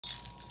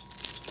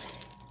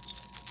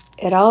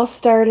It all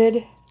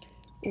started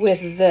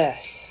with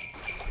this.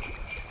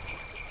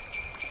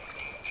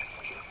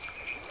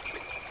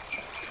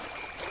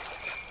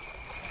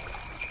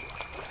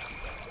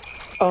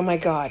 Oh my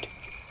God.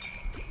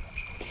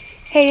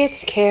 Hey,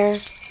 it's Care.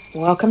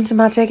 Welcome to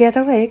Matege at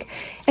the Lake.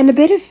 And a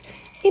bit of,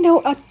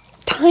 a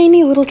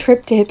tiny little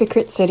trip to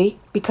Hypocrite City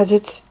because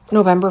it's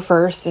November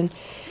 1st.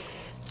 And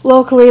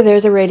locally,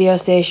 there's a radio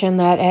station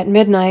that at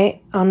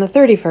midnight on the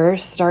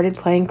 31st started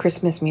playing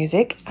Christmas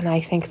music. And I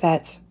think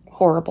that's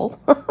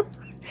horrible.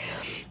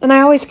 And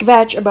I always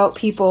kvetch about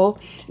people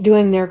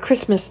doing their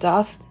Christmas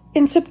stuff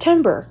in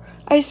September.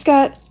 I just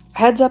got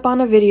heads up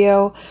on a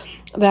video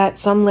that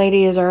some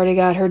lady has already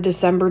got her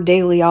December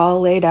daily all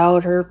laid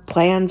out. Her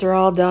plans are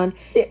all done.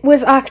 It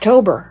was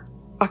October.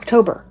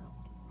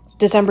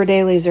 December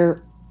dailies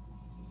are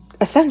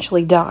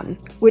essentially done,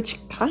 which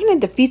kind of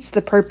defeats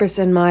the purpose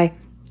in my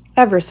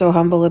ever so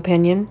humble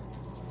opinion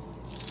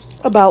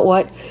about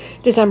what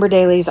December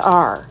dailies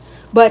are.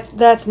 But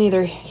that's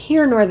neither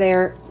here nor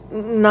there.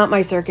 Not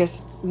my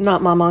circus,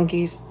 not my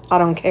monkeys. I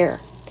don't care.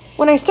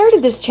 When I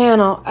started this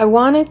channel, I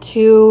wanted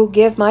to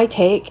give my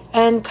take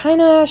and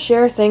kind of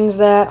share things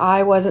that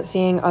I wasn't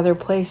seeing other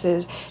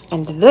places.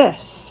 And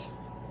this,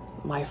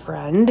 my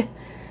friend,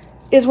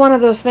 is one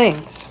of those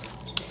things.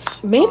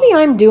 Maybe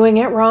I'm doing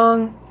it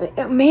wrong.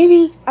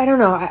 Maybe, I don't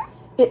know.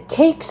 It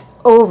takes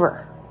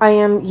over. I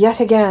am yet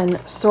again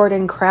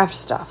sorting craft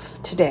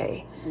stuff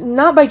today.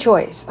 Not by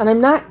choice, and I'm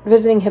not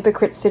visiting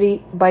Hypocrite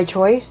City by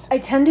choice. I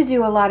tend to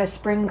do a lot of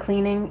spring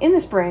cleaning in the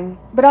spring,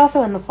 but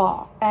also in the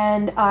fall.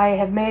 And I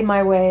have made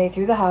my way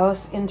through the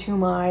house into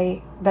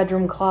my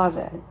bedroom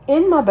closet.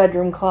 In my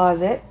bedroom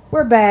closet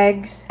were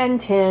bags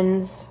and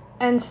tins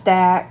and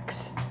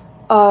stacks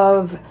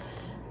of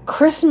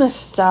Christmas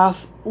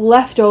stuff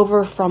left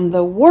over from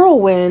the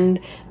whirlwind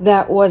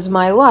that was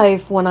my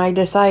life when I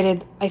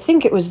decided, I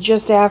think it was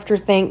just after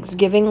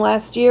Thanksgiving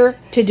last year,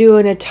 to do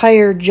an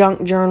entire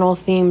junk journal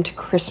themed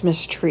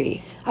Christmas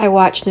tree. I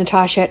watched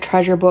Natasha at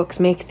Treasure Books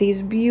make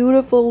these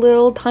beautiful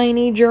little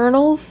tiny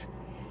journals,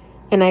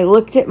 and I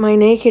looked at my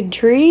naked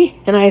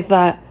tree and I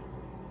thought,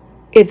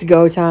 it's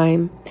go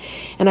time.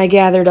 And I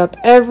gathered up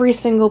every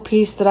single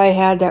piece that I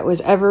had that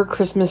was ever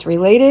Christmas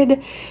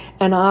related,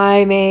 and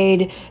I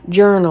made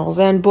journals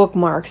and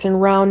bookmarks and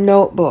round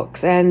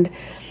notebooks and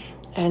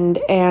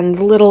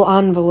little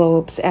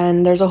envelopes,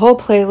 and there's a whole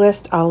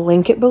playlist. I'll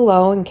link it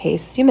below in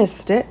case you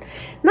missed it.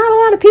 Not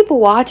a lot of people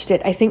watched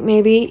it. I think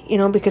maybe,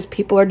 because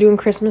people are doing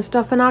Christmas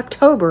stuff in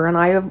October, and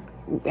I,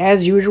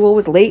 as usual,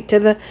 was late to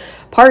the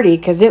party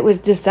because it was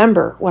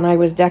December when I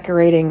was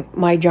decorating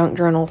my junk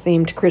journal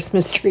themed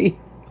Christmas tree.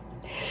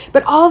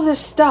 But all this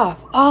stuff,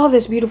 all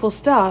this beautiful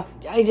stuff,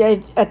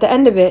 I at the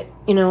end of it,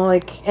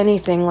 like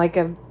anything, like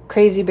a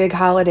crazy big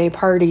holiday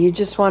party, you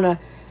just want to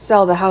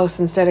sell the house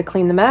instead of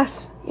clean the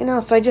mess,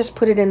 so I just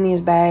put it in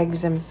these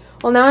bags. And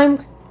well, now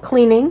I'm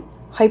cleaning,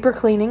 hyper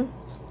cleaning,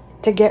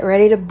 to get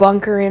ready to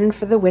bunker in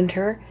for the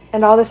winter,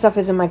 and all this stuff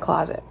is in my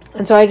closet.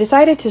 And so I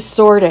decided to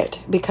sort it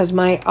because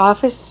my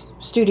office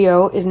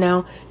studio is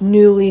now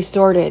newly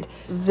sorted.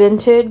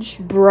 Vintage,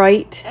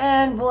 bright,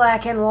 and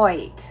black and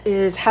white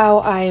is how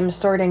I am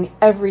sorting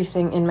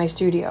everything in my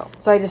studio.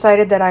 So I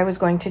decided that I was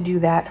going to do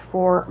that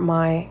for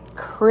my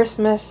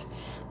Christmas,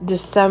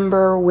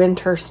 December,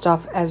 winter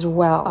stuff as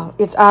well.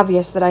 It's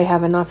obvious that I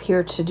have enough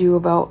here to do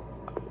about,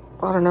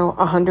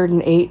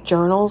 108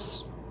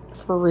 journals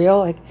for real,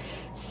 like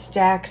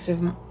stacks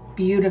of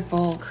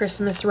beautiful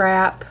Christmas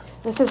wrap.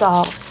 This is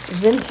all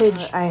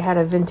vintage. I had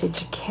a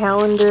vintage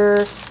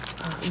calendar,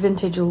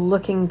 vintage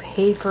looking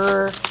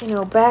paper.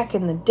 Back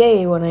in the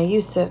day when I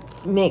used to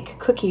make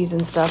cookies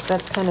and stuff,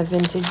 that's kind of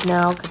vintage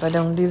now because I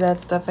don't do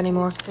that stuff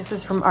anymore. This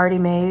is from Artie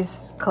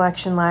Mae's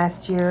collection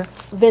last year.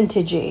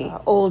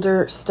 Vintagey,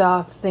 older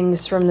stuff,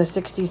 things from the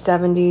 60s,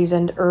 70s,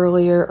 and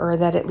earlier, or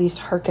that at least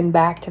harken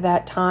back to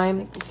that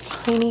time. This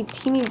tiny,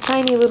 teeny,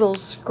 tiny little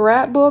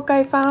scrapbook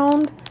I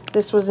found.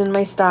 This was in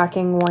my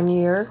stocking one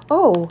year.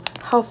 Oh,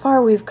 how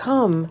far we've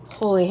come.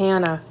 Holy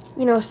Hannah.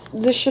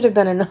 This should have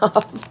been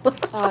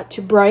enough.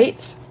 To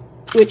brights,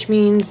 which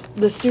means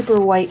the super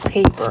white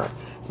paper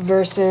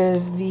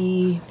versus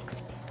the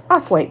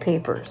off-white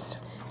papers.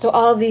 So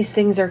all these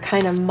things are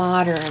kind of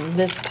modern.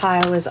 This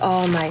pile is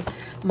all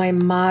my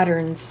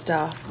modern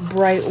stuff.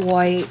 Bright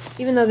white.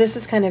 Even though this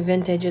is kind of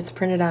vintage, it's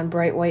printed on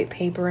bright white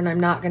paper, and I'm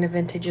not going to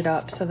vintage it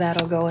up, so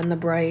that'll go in the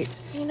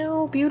brights.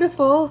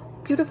 Beautiful,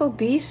 beautiful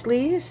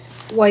beastlies.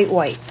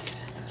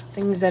 Whites.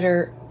 Things that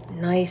are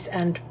nice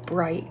and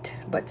bright,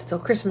 but still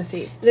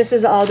Christmassy. This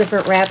is all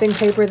different wrapping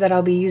paper that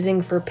I'll be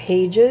using for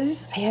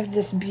pages. I have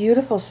this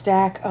beautiful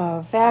stack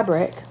of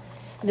fabric.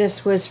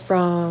 This was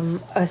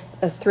from a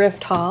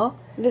thrift haul.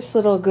 This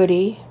little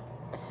goodie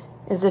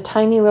is a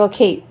tiny little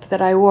cape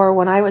that I wore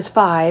when I was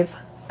 5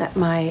 that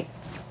my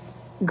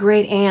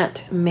great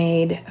aunt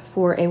made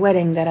for a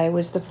wedding that I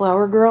was the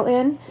flower girl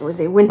in. It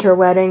was a winter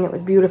wedding. It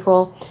was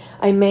beautiful.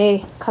 I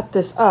may cut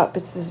this up.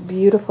 It's this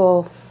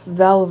beautiful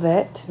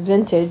velvet,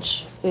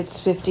 vintage. It's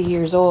 50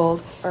 years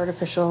old,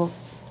 artificial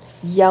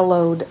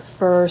yellowed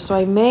fur. So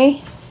I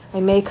may I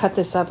may cut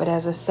this up. It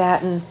has a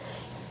satin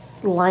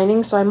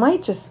lining, so I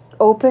might just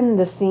open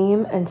the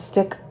seam and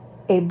stick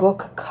a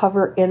book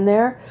cover in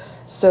there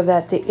so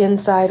that the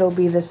inside will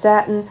be the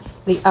satin,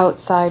 the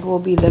outside will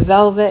be the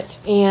velvet,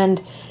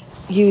 and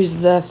use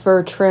the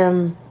fur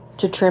trim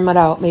to trim it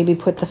out. Maybe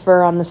put the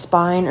fur on the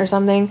spine or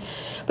something.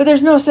 But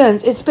there's no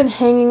sense. It's been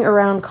hanging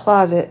around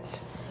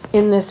closets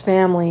in this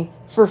family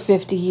for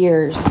 50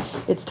 years.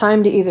 It's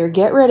time to either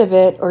get rid of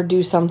it or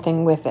do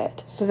something with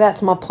it. So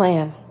that's my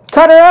plan.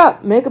 Cut her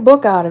up, make a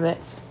book out of it.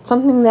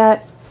 Something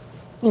that,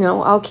 you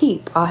know, I'll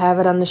keep. I'll have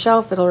it on the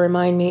shelf. It'll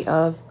remind me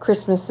of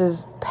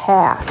Christmases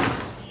past.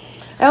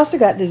 I also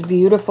got this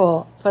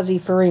beautiful fuzzy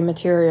furry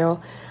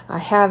material. I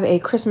have a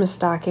Christmas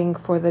stocking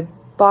for the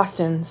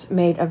Bostons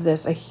made of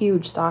this, a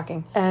huge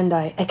stocking. And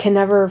I can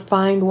never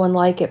find one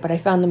like it, but I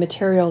found the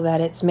material that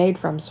it's made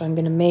from, so I'm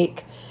going to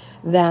make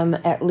them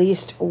at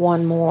least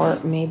one more,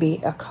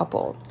 maybe a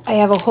couple. I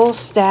have a whole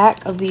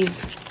stack of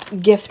these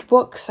gift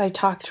books. I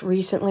talked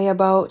recently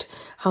about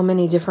how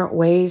many different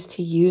ways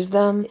to use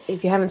them.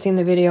 If you haven't seen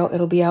the video,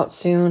 it'll be out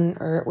soon,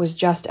 or it was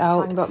just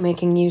out, talking about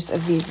making use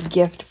of these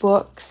gift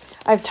books.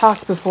 I've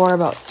talked before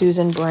about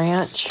Susan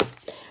Branch.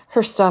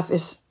 Her stuff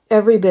is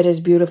every bit as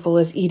beautiful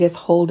as Edith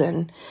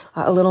Holden.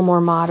 A little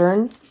more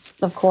modern,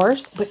 of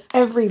course, but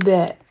every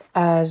bit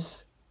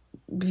as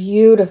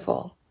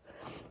beautiful.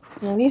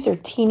 Now, these are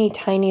teeny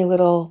tiny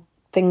little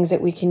things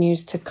that we can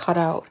use to cut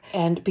out.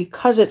 And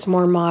because it's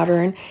more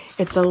modern,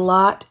 it's a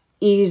lot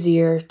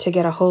easier to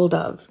get a hold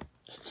of.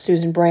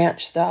 Susan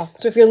Branch stuff.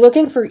 So if you're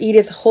looking for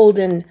Edith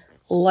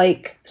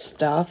Holden-like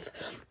stuff,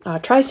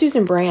 try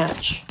Susan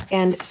Branch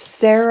and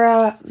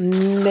Sarah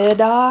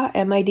Midda,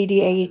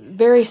 M-I-D-D-A,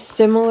 very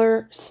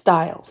similar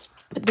styles.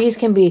 But these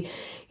can be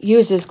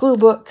used as glue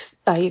books.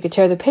 You could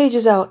tear the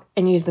pages out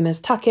and use them as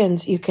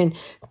tuck-ins. You can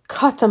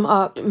cut them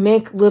up,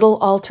 make little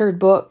altered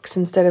books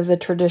instead of the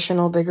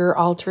traditional bigger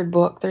altered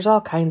book. There's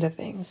all kinds of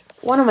things.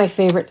 One of my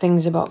favorite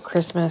things about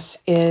Christmas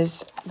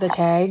is the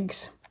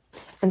tags.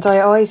 And so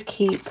I always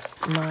keep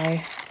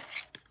my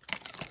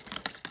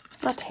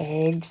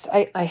tags.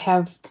 I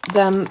have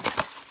them.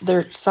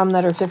 There's some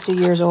that are 50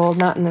 years old,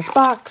 not in this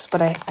box,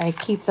 but I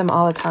keep them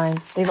all the time.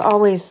 They've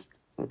always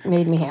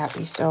made me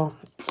happy, so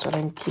that's what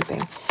I'm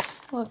keeping.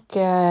 Look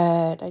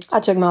at, I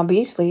took my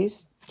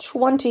Beasleys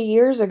 20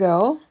 years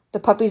ago. The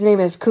puppy's name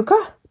is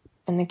Kuka,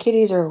 and the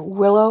kitties are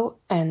Willow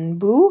and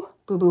Boo.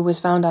 Boo Boo was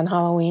found on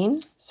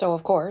Halloween, so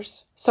of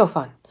course, so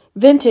fun.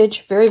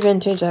 Vintage, very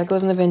vintage, that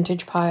goes in the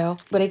vintage pile,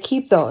 but I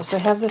keep those. So I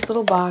have this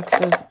little box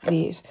of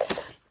these.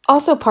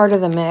 Also part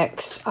of the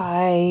mix,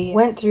 I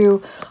went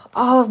through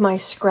all of my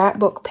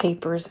scrapbook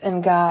papers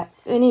and got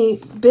any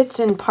bits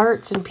and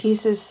parts and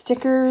pieces,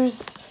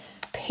 stickers,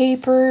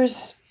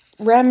 papers,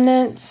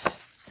 remnants,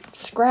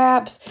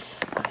 scraps,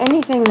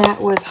 anything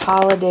that was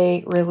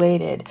holiday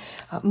related.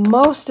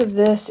 Most of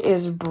this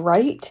is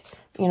bright,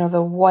 you know,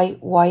 the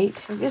white.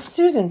 This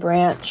Susan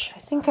Branch, I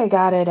think I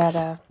got it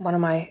at one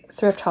of my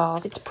thrift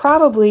hauls. It's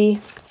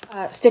probably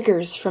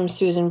stickers from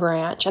Susan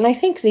Branch, and I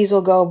think these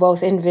will go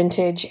both in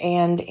vintage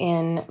and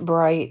in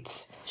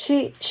brights.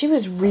 She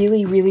was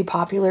really, really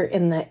popular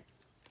in the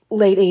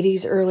late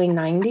 80s, early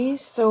 90s,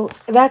 so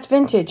that's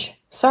vintage.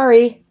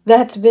 Sorry,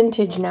 that's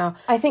vintage now.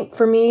 I think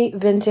for me,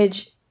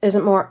 vintage is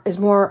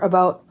more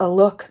about a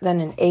look than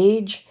an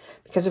age,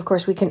 because of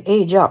course we can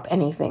age up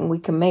anything. We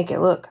can make it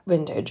look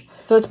vintage.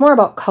 So it's more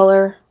about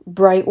color,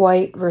 bright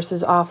white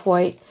versus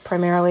off-white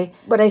primarily.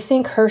 But I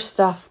think her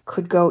stuff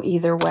could go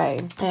either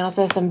way. I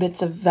also have some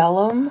bits of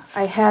vellum.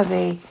 I have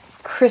a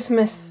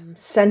Christmas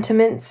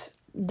sentiments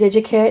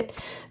digikit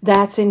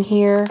that's in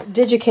here.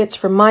 Digikits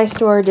from my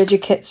store,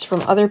 digikits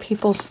from other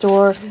people's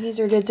store. These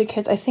are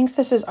digikits. I think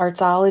this is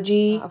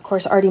Artsology. Of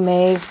course, Artie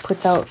Mays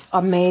puts out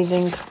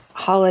amazing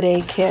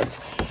holiday kits.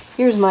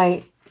 Here's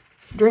my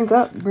Drink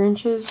Up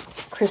Grinch's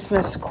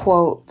Christmas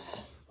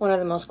quotes. One of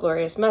the most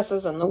glorious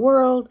messes in the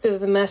world is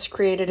the mess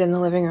created in the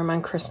living room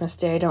on Christmas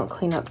Day. I don't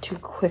clean up too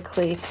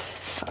quickly.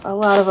 A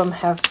lot of them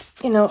have,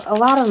 you know, a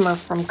lot of them are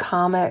from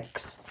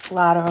comics. A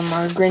lot of them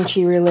are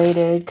Grinchy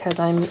related because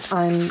I'm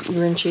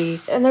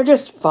Grinchy. And they're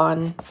just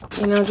fun,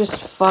 you know, just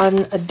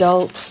fun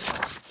adult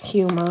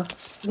humor.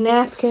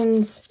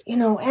 Napkins, you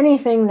know,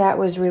 anything that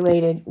was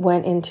related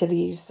went into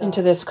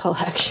this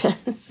collection.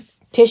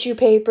 Tissue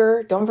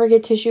paper, don't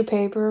forget tissue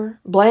paper.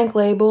 Blank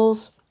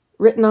labels,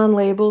 written on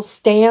labels,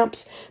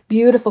 stamps,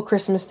 beautiful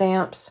Christmas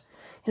stamps.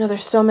 You know,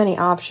 there's so many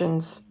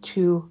options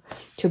to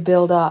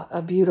build up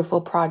a beautiful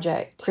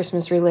project,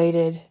 Christmas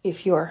related,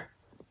 if you're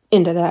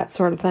into that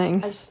sort of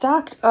thing. I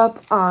stocked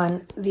up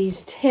on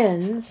these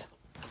tins,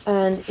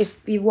 and if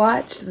you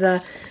watched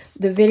the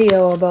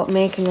video about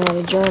making all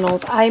the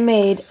journals, I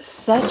made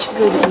such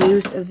good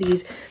use of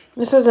these.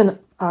 This was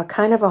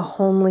kind of a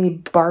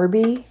homely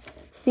Barbie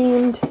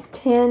themed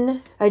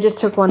tin. I just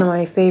took one of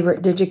my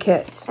favorite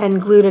digikits and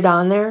glued it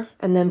on there,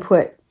 and then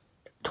put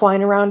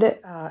twine around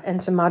it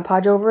and some Mod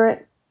Podge over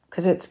it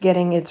because it's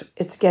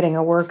getting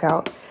a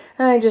workout.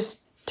 And I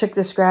just took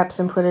the scraps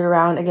and put it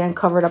around, again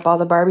covered up all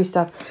the Barbie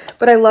stuff.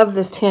 But I love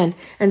this tin,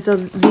 and so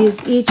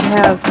these each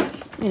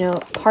have you know,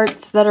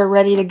 parts that are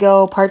ready to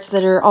go, parts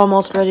that are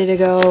almost ready to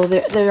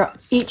go.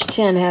 Each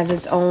tin has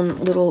its own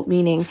little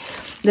meaning.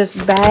 This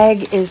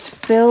bag is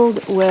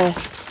filled with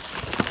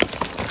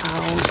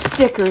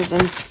stickers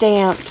and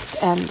stamps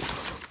and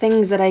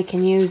things that I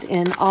can use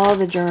in all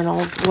the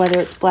journals, whether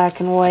it's black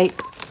and white,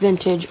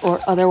 vintage, or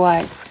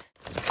otherwise.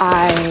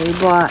 I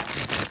bought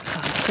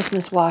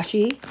Christmas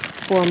washi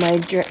for my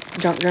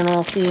junk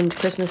journal themed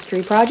Christmas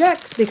tree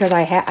projects because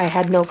I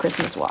had no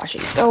Christmas washi.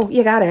 So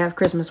you gotta have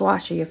Christmas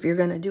washi if you're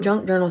gonna do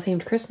junk journal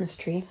themed Christmas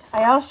tree.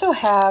 I also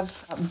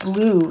have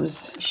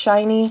blues,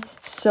 shiny,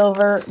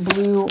 silver,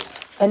 blue,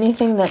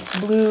 anything that's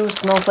blue,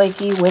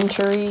 snowflakey,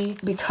 wintry,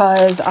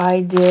 because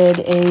I did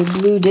a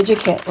blue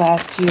digikit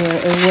last year,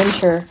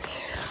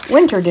 a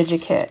winter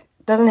digikit.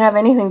 Doesn't have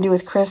anything to do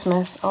with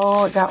Christmas.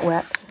 Oh, it got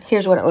wet.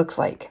 Here's what it looks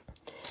like.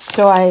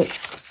 So I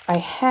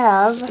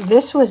have,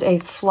 this was a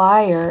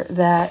flyer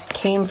that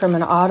came from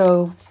an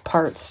auto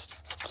parts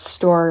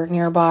store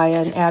nearby,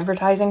 an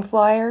advertising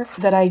flyer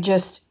that I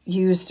just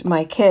used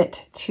my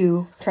kit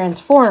to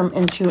transform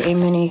into a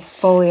mini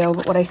folio.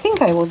 But what I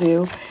think I will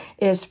do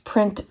is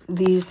print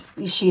these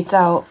sheets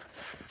out,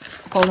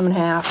 fold them in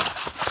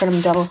half, print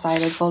them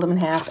double-sided, fold them in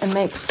half, and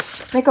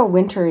make a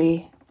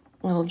wintry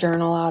little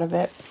journal out of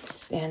it.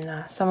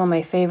 And some of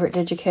my favorite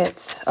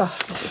digikits. Oh,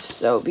 this is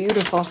so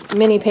beautiful.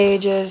 Mini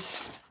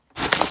pages.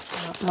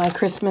 My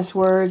Christmas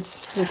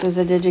words. This is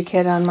a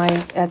digikit on my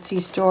Etsy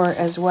store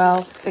as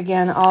well.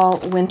 Again, all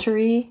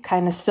wintry,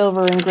 kind of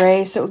silver and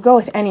gray. So it would go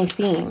with any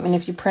theme. And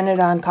if you print it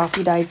on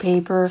coffee dyed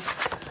paper,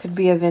 could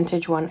be a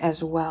vintage one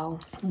as well.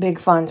 Big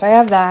fun. So I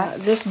have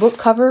that. This book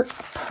cover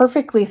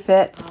perfectly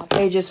fits.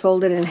 Pages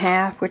folded in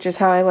half, which is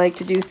how I like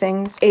to do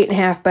things.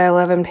 8.5 by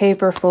 11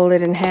 paper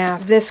folded in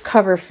half. This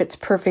cover fits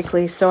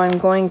perfectly. So I'm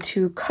going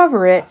to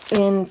cover it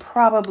in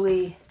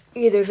probably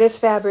either this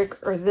fabric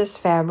or this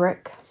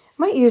fabric.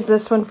 Might use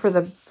this one for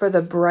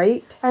the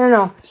bright. I don't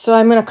know. So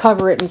I'm going to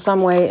cover it in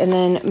some way and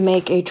then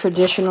make a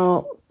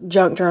traditional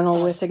junk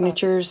journal with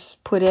signatures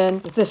put in.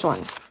 This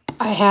one.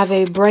 I have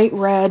a bright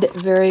red,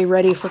 very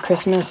ready for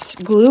Christmas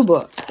glue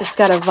book. It's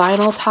got a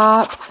vinyl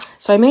top,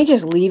 so I may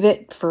just leave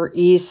it for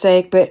ease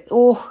sake, but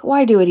oh,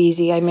 why do it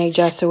easy? I may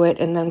gesso it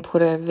and then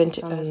put a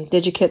vintage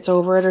digikits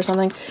over it or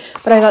something.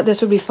 But I thought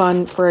this would be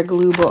fun for a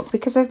glue book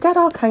because I've got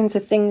all kinds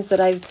of things that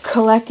I've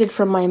collected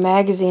from my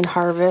magazine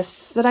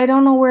harvests that I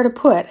don't know where to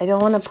put. I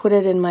don't want to put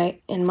it in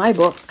my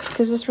books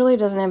because this really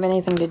doesn't have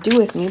anything to do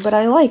with me, but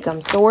I like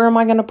them. So where am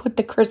I going to put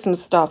the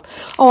Christmas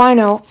stuff? Oh, I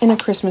know, in a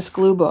Christmas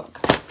glue book.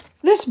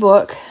 This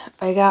book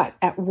I got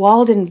at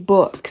Walden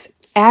Books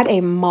at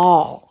a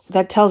mall.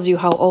 That tells you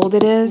how old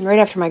it is. Right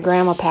after my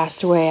grandma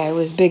passed away, I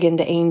was big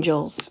into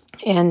angels.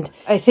 And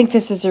I think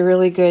this is a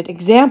really good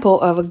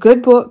example of a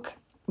good book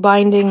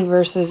binding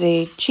versus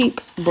a cheap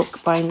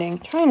book binding. I'm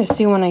trying to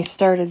see when I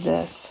started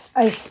this.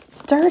 I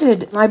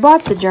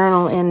bought the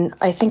journal in,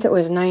 I think it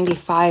was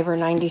 95 or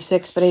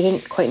 96, but I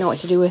didn't quite know what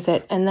to do with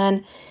it. And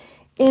then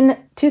in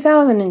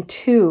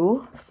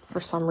 2002, for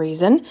some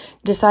reason,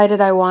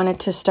 decided I wanted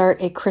to start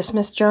a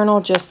Christmas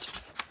journal, just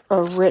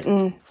a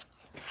written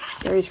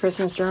Gary's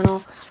Christmas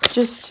journal,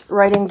 just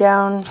writing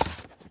down.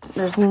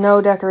 There's no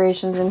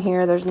decorations in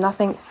here. There's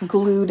nothing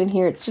glued in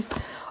here. It's just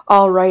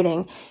all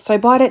writing. So I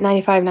bought it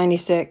 95,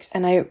 96,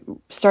 and I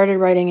started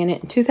writing in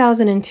it in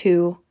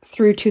 2002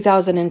 through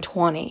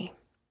 2020.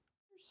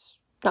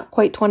 Not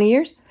quite 20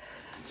 years.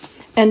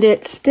 And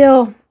it's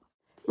still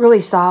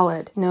really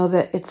solid. You know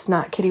that it's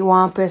not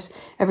kittywampus.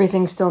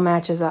 Everything still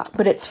matches up.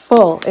 But it's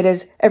full. It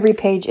is, every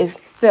page is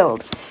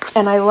filled.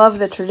 And I love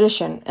the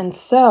tradition. And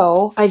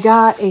so I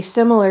got a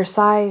similar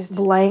sized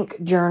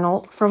blank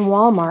journal from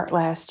Walmart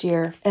last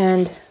year.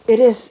 And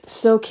it is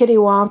so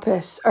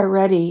kittywampus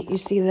already. You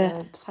see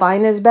the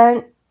spine is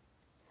bent?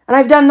 And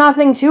I've done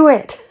nothing to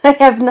it.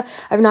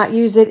 I've not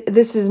used it.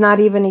 This is not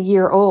even a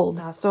year old.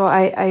 So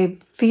I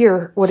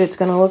fear what it's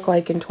going to look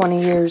like in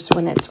 20 years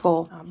when it's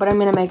full. But I'm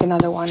going to make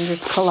another one,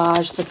 just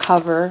collage the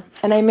cover.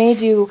 And I may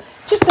do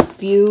just a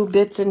few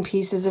bits and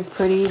pieces of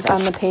pretties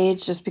on the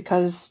page just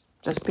because.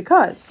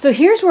 So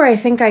here's where I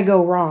think I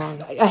go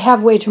wrong. I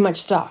have way too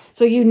much stuff.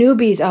 So you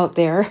newbies out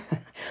there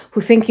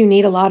who think you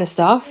need a lot of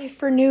stuff,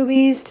 for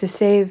newbies to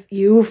save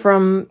you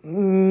from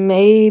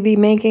maybe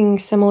making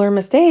similar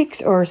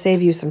mistakes or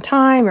save you some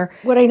time, or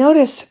what I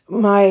notice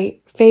my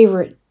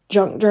favorite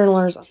junk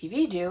journalers on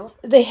TV do,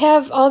 they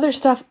have all their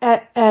stuff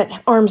at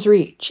arm's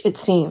reach, it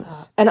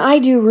seems. And I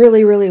do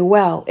really, really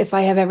well if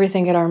I have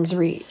everything at arm's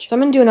reach. So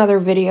I'm going to do another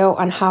video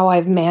on how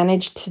I've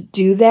managed to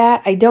do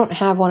that. I don't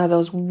have one of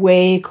those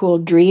way cool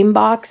dream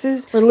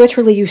boxes where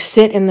literally you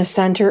sit in the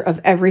center of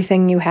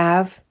everything you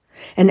have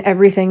and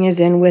everything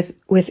is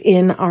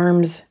within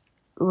arm's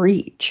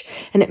reach,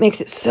 and it makes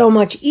it so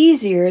much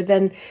easier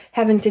than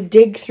having to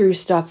dig through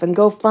stuff and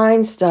go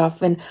find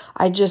stuff, and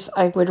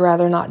I would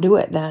rather not do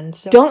it then.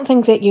 So don't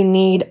think that you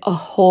need a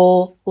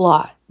whole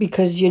lot,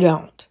 because you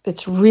don't.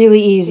 It's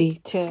really easy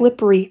to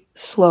slippery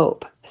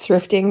slope.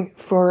 Thrifting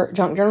for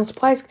junk journal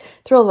supplies,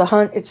 thrill of the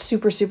hunt. It's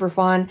super, super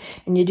fun,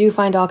 and you do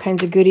find all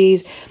kinds of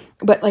goodies.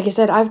 But like I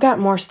said, I've got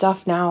more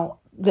stuff now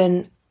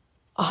than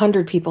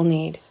 100 people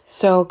need.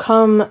 So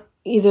come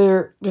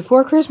either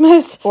before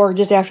Christmas or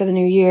just after the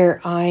new year,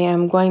 I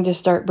am going to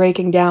start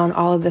breaking down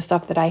all of the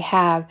stuff that I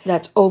have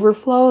that's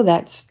overflow,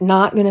 that's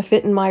not going to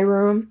fit in my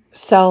room.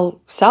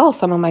 Sell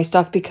some of my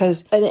stuff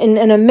because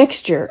in a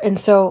mixture. And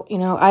so, you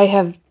know, I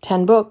have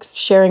 10 books,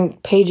 sharing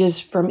pages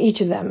from each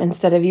of them.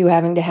 Instead of you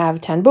having to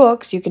have 10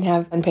 books, you can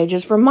have 10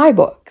 pages from my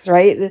books,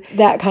 right?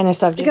 That kind of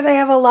stuff. Because I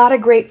have a lot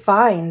of great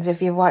finds.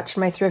 If you've watched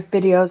my thrift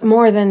videos,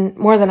 more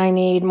than I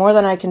need, more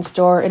than I can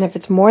store. And if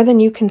it's more than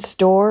you can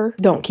store,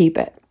 don't keep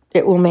it.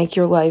 It will make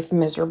your life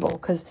miserable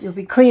because you'll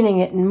be cleaning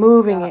it and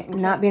moving it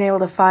and not being able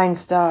to find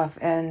stuff.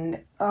 And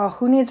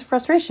who needs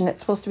frustration?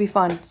 It's supposed to be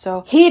fun.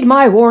 So heed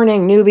my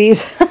warning,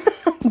 newbies.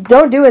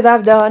 Don't do as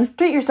I've done.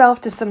 Treat yourself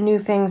to some new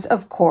things,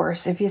 of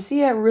course. If you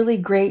see a really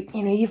great,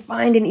 you know, you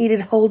find an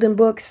Edith Holden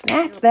book,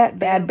 snatch that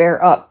bad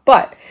bear up.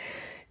 But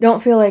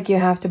don't feel like you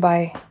have to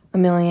buy a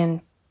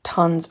million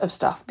tons of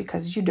stuff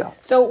because you don't.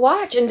 So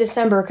watch in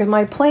December, because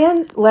my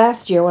plan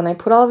last year when I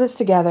put all this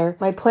together,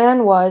 my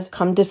plan was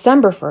come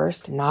December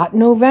 1st, not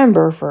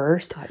November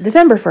 1st,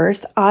 December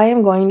 1st, I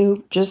am going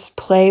to just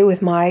play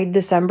with my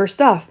December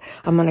stuff.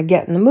 I'm going to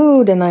get in the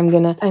mood and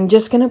I'm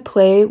just going to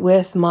play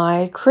with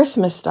my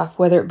Christmas stuff,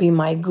 whether it be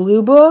my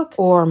glue book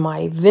or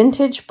my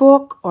vintage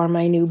book or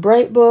my new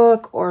bright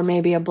book or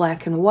maybe a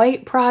black and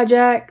white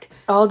project.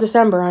 All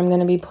December I'm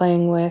going to be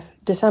playing with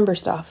December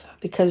stuff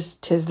because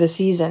 'tis the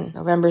season.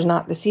 November's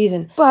not the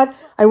season. But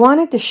I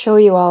wanted to show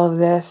you all of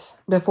this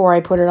before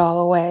I put it all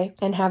away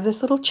and have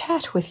this little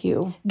chat with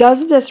you.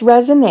 Does this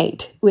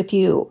resonate with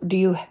you? Do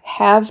you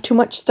have too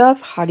much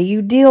stuff? How do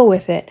you deal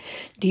with it?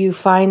 Do you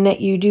find that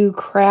you do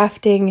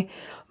crafting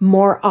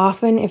more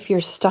often if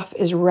your stuff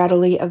is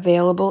readily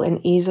available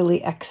and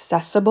easily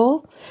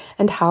accessible?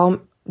 And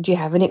how do you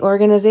have any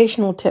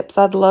organizational tips?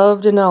 I'd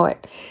love to know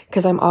it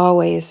because I'm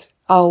always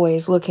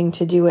looking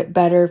to do it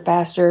better,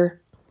 faster,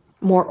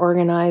 more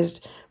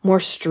organized,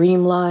 more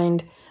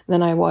streamlined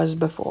than I was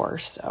before.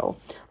 So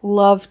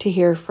love to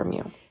hear from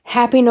you.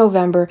 Happy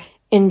November.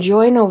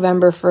 Enjoy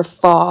November for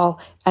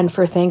fall and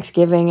for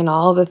Thanksgiving and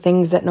all the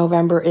things that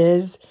November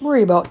is.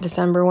 Worry about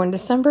December when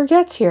December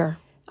gets here.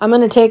 I'm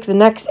going to take the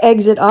next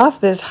exit off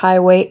this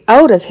highway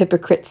out of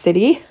Hypocrite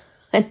City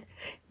and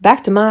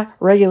back to my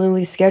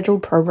regularly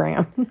scheduled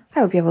program.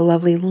 I hope you have a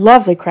lovely,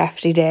 lovely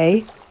crafty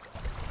day.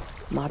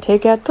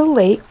 Mate at the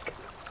lake.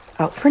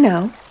 Out for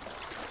now.